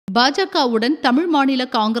பாஜகவுடன் தமிழ் மாநில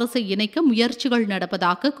காங்கிரஸை இணைக்க முயற்சிகள்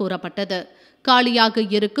நடப்பதாக கூறப்பட்டது. காலியாக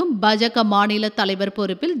இருக்கும் பாஜக மாநில தலைவர்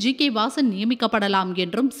பொறுப்பில் gkvasan நியமிக்கப்படலாம்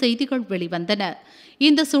என்றும் செய்திகள் வெளிவந்தன.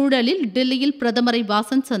 இந்த சூழலில் டெல்லியில் பிரதமரை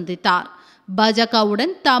வாசன் சந்தித்தார்.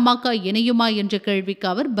 பாஜகவுடன் தமாக இணையுமா என்ற கேள்விக்கு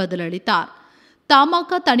அவர் பதிலளித்தார்.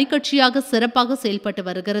 தமாக தனிக்கட்சியாக சிறப்பாக செயல்பட்டு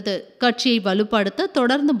வருகிறது. கட்சியை வலுப்படுத்த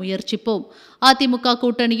தொடர்ந்து முயற்சிப்போம். அதிமுக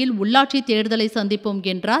கூட்டணியில் உள்ளாட்சி தேர்தலை சந்திப்போம்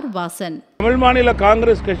என்றார் வாசன். தமிழ் மாநில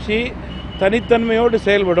காங்கிரஸ் கட்சி தனித்தன்மையோடு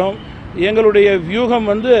செயல்படும். எங்களுடைய வியூகம்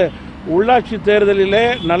உள்ளாட்சி தேர்தலிலே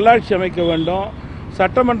நல்லாட்சி அமைக்க வேண்டும்.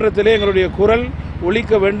 சட்டமன்றத்திலே எங்களுடைய குரல்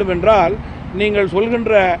ஒலிக்க வேண்டும் என்றால் நீங்கள்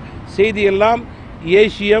சொல்கின்ற செய்தியெல்லாம்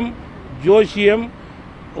ஏசியம், ஜோசியம்,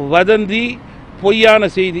 வதந்தி, பொய்யான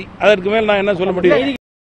செய்தி. அதற்கு மேல் நான் என்ன சொல்ல முடியும்?